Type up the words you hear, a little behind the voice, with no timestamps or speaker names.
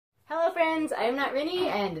friends, I am not Rinny,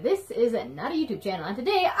 and this is not a YouTube channel. And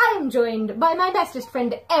today I am joined by my bestest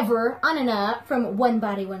friend ever, Anana from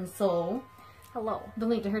 1body1seoul. Hello. The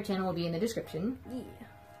link to her channel will be in the description.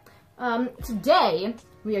 Yeah. Today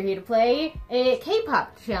we are here to play a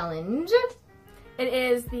K-pop challenge. It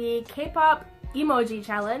is the K-pop emoji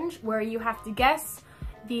challenge where you have to guess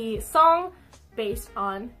the song based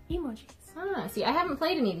on emojis. Ah, see, I haven't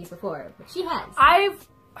played any of these before, but she has. I've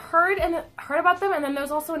heard about them, and then there's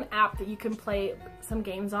also an app that you can play some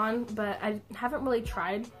games on, but I haven't really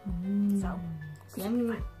tried. So, See,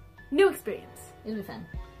 I'm new experience. It'll be fun.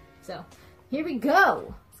 So, here we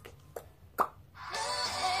go.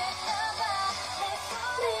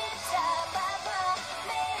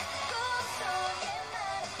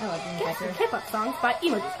 I love being Guess the better. K-pop songs by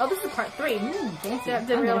emojis. Oh, this is part 3. Fancy. Yeah, I'm didn't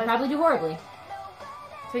gonna realize. probably do horribly.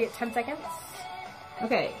 So you get 10 seconds.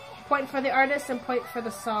 Okay. Point for the artist and point for the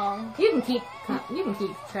song. You can keep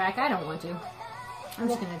track. I don't want to. I'm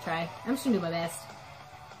just gonna try. I'm just gonna do my best.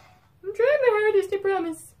 I'm trying my hardest, I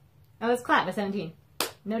promise. Oh, let's clap by 17.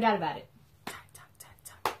 No doubt about it.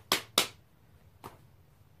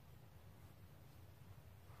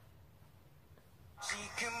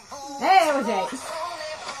 Hey, I was right.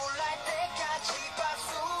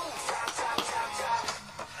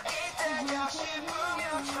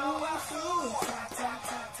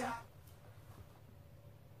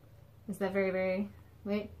 Is that very...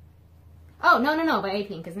 Wait. Oh, no, by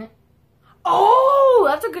A-Pink, isn't it? Oh,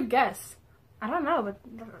 that's a good guess. I don't know, but...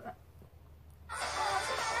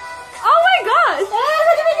 Oh my gosh! Hey,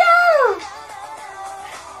 look at me go!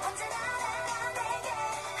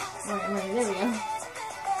 Alright, there we go.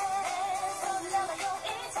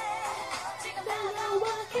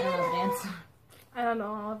 I don't know the dance. I don't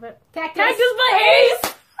know all of it. Cactus! Cactus by Ace!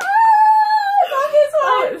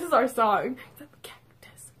 Oh, this is our song.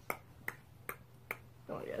 Cactus.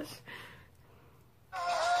 Oh my gosh.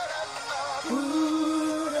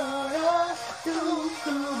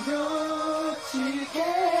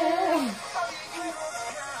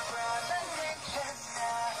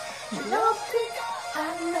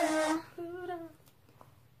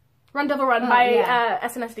 Run Devil Run by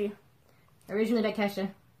SNSD. Originally by Kesha.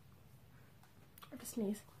 Or to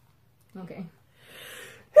sneeze. Okay.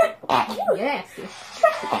 Yes.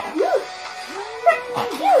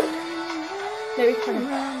 Maybe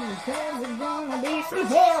Run, there's gonna be some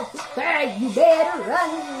hell. Hey, you better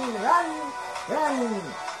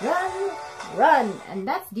run. And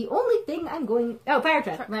that's the only thing I'm going... Oh, Fire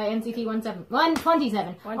Truck by NCT 127.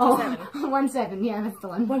 127. 127. Oh, 17, yeah, that's the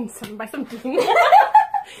one. 17 by 17.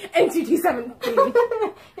 NCT 17.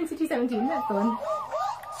 NCT 17, that's the one.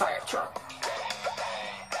 Fire Truck.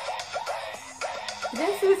 The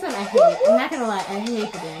dance to this one I hate. I'm not gonna lie, I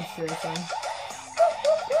hate the dance to this one.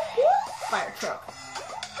 Fire Truck.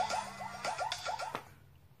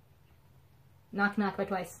 Knock Knock by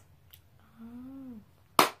Twice.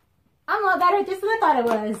 I'm a lot better at this than I thought it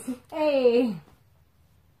was. Hey.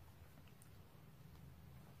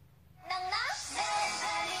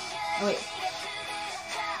 Oh, wait.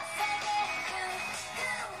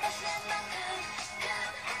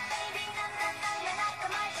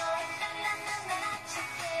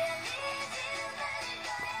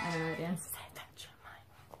 I don't know the dance.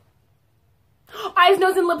 Eyes,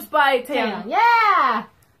 Nose, and Lips by Taeyang. Yeah!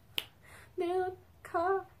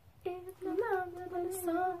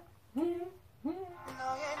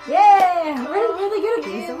 Yeah! We're really good at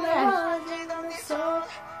these. Oh my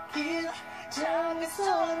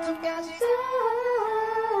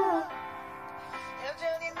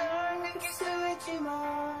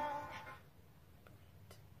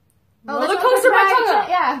Roller Coaster by Chungha.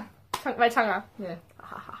 Yeah. By Chungha. Yeah.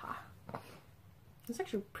 It's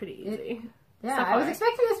actually pretty easy. Yeah, So I was far.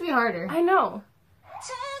 expecting this to be harder. I know.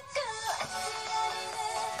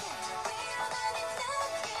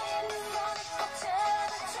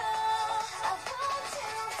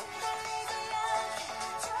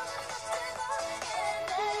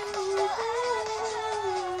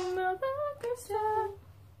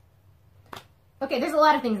 Okay, there's a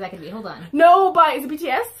lot of things that could be. Hold on. No, by is it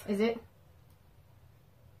BTS? Is it?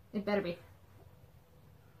 It better be.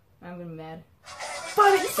 I'm gonna be mad.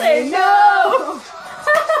 But it say no.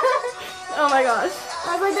 Oh my gosh.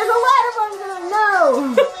 I was like, there's a lot of them. No.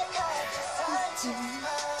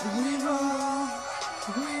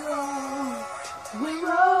 We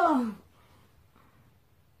roll.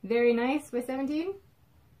 Very Nice by 17.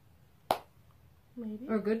 Maybe.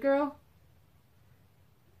 Or Good Girl.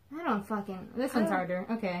 I don't fucking... This one's harder.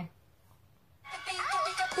 Okay.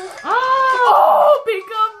 Oh,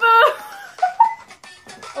 Peekaboo!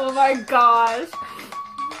 Oh my gosh.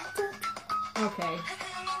 Okay.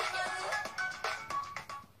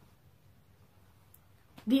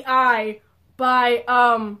 The Eye by,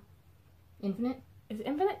 Infinite? is it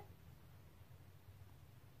Infinite?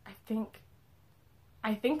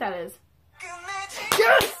 I think that is.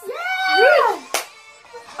 Yes! Yeah!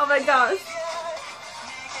 Oh my gosh.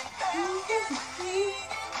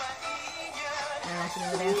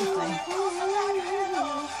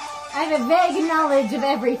 I have a vague knowledge of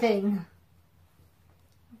everything.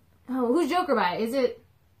 Oh, who's Joker by? Is it...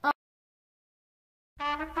 Oh.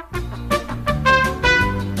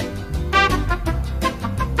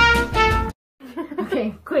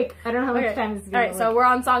 Okay, quick. I don't know how much time this is going to Alright, so we're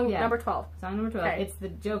on song number 12. Song number 12. Okay. It's the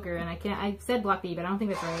Joker, and I said Block B, but I don't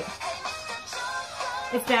think that's right.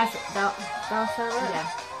 It's Dash... Yeah.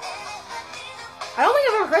 I don't think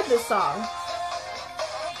I've ever heard this song.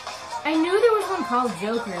 I knew there was one called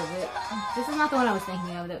Joker, but this is not the one I was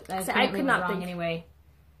thinking of. I could not wrong think. Anyway.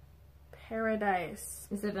 Paradise.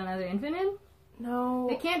 Is it another Infinite? No.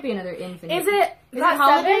 It can't be another Infinite. Is it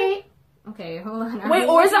Holiday? Okay, hold on. Wait,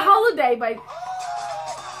 or is it Holiday by...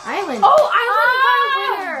 Island. Oh,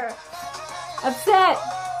 Island! Upset.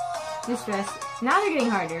 Distress. Now they're getting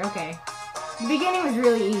harder. Okay. The beginning was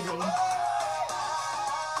really easy.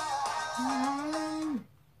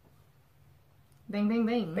 Bang, bang,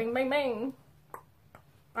 bang. Bang, bang, bang.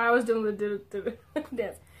 I was doing the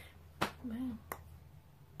dance.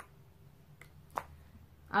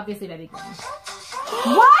 Obviously, that big bang.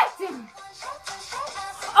 What?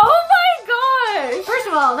 Oh my gosh! First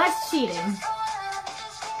of all, that's cheating.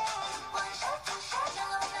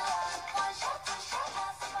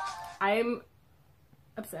 I'm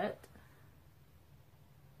upset.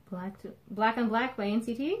 Black on Black by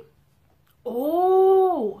NCT?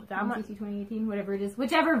 Oh, that NCT 2018, whatever it is.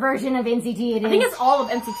 Whichever version of NCT it is. I think it's all of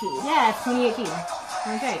NCT. Yeah, it's 2018.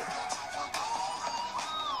 Okay.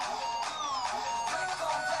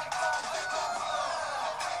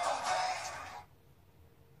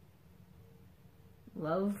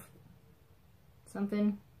 Love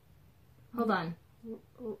something. Hold on.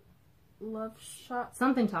 Love Shot.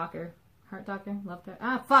 Something Talker. Heart Talker. Love Talker.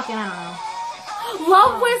 Ah, fucking, I don't know.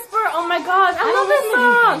 Love Whisper. Oh my gosh, I love this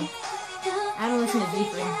song. I don't listen to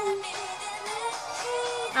Zephyr.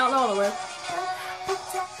 I don't know all the words.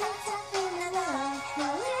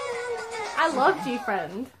 I love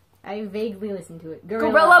G-Friend. I vaguely listen to it.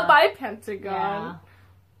 Gorilla by Pentagon. Yeah.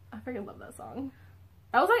 I freaking love that song.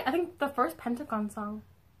 That was like, I think, the first Pentagon song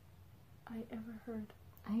I ever heard.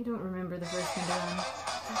 I don't remember the first Pentagon.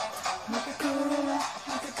 Like a gorilla.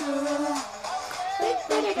 Like a gorilla.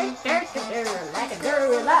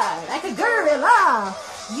 Like a gorilla.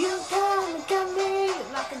 You got me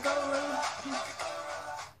like a gorilla.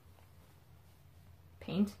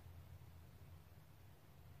 Paint.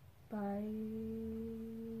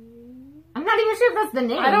 I'm not even sure if that's the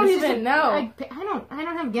name. I don't It's even know. I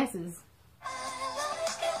don't have guesses.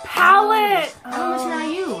 Palette. I don't listen to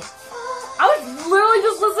you. I was literally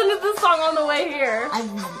just listening to this song on the way here.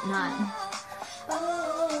 I'm not.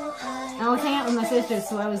 I was hanging out with my sisters,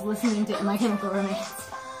 so I was listening to My Chemical Romance.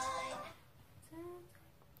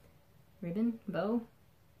 Ribbon? Bow?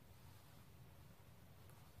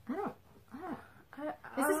 I don't.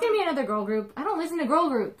 Is this gonna be another girl group? I don't listen to girl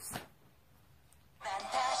groups.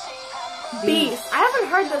 Beast. I haven't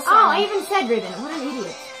heard this song. Oh, I even said Ribbon. What an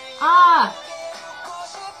idiot. Ah!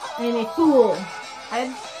 And a fool.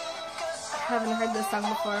 I haven't heard this song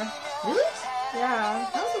before. Really? Yeah.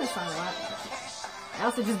 I listen to this song a lot. I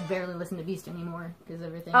also just barely listen to Beast anymore because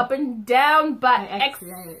everything. Up and Down by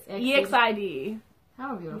EXID.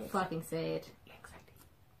 However you want to fucking say it.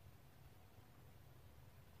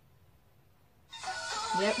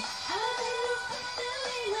 Yep.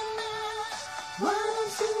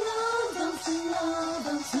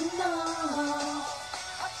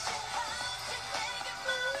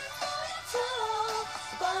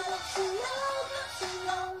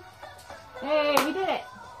 Hey, we did it!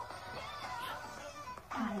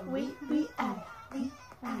 We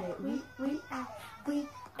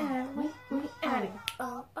add it.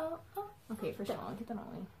 Oh. Okay, first of all, get that on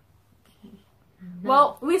me.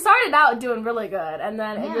 Well, we started out doing really good, and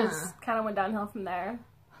then it just kind of went downhill from there.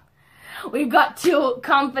 We got too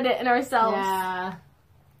confident in ourselves. Yeah.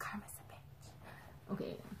 Karma's a bitch.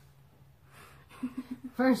 Okay.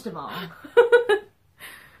 First of all.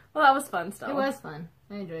 Well, that was fun still. It was fun.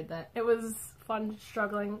 I enjoyed that. It was fun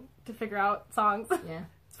struggling to figure out songs. Yeah.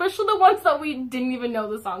 Especially the ones that we didn't even know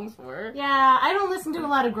the songs for. Yeah, I don't listen to a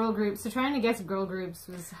lot of girl groups, so trying to guess girl groups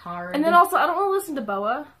was hard. And then also, I don't really listen to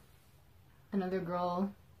Boa. Another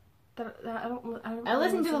girl. I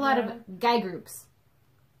listen to a lot of guy groups.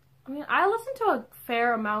 I mean, I listen to a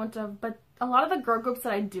fair amount of, but a lot of the girl groups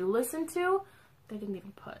that I do listen to, they didn't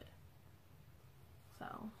even put.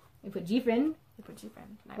 So We put G-Friend. we put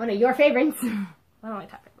G-Friend. One of your favorites. One of my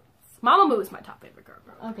top favorites. Mamamoo is my top favorite girl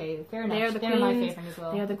group. Okay, fair enough. They are the They're my queens. favorite as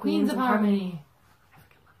well. They are the queens of harmony. I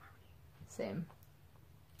freaking love Same.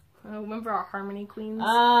 harmony. Remember our harmony queens?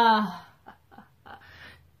 Ah.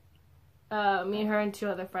 Me and her and two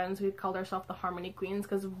other friends, we called ourselves the harmony queens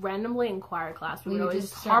because randomly in choir class we We would would always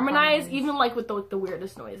just just start harmonize, harmonies. even like with the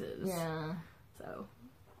weirdest noises. Yeah. So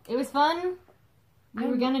It was fun. We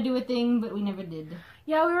were gonna do a thing, but we never did.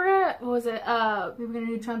 yeah, we were gonna. What was it? We were gonna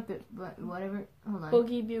do trumpet, but whatever. Hold on.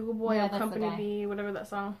 Boogie Bugle Boy Yeah, or that's the Company guy. B, whatever that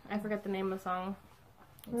song. I forget the name of the song.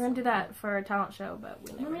 We were gonna do that for a talent show, but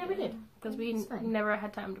we never did because we It's fine. never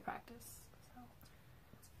had time to practice. So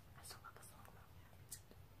I still love the song.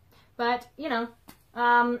 But, you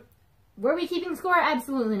know, were we keeping score?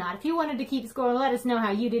 Absolutely not. If you wanted to keep score, let us know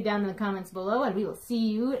how you did down in the comments below, and we will see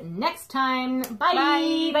you next time. Bye!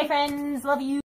 Bye. Bye, friends. Love you.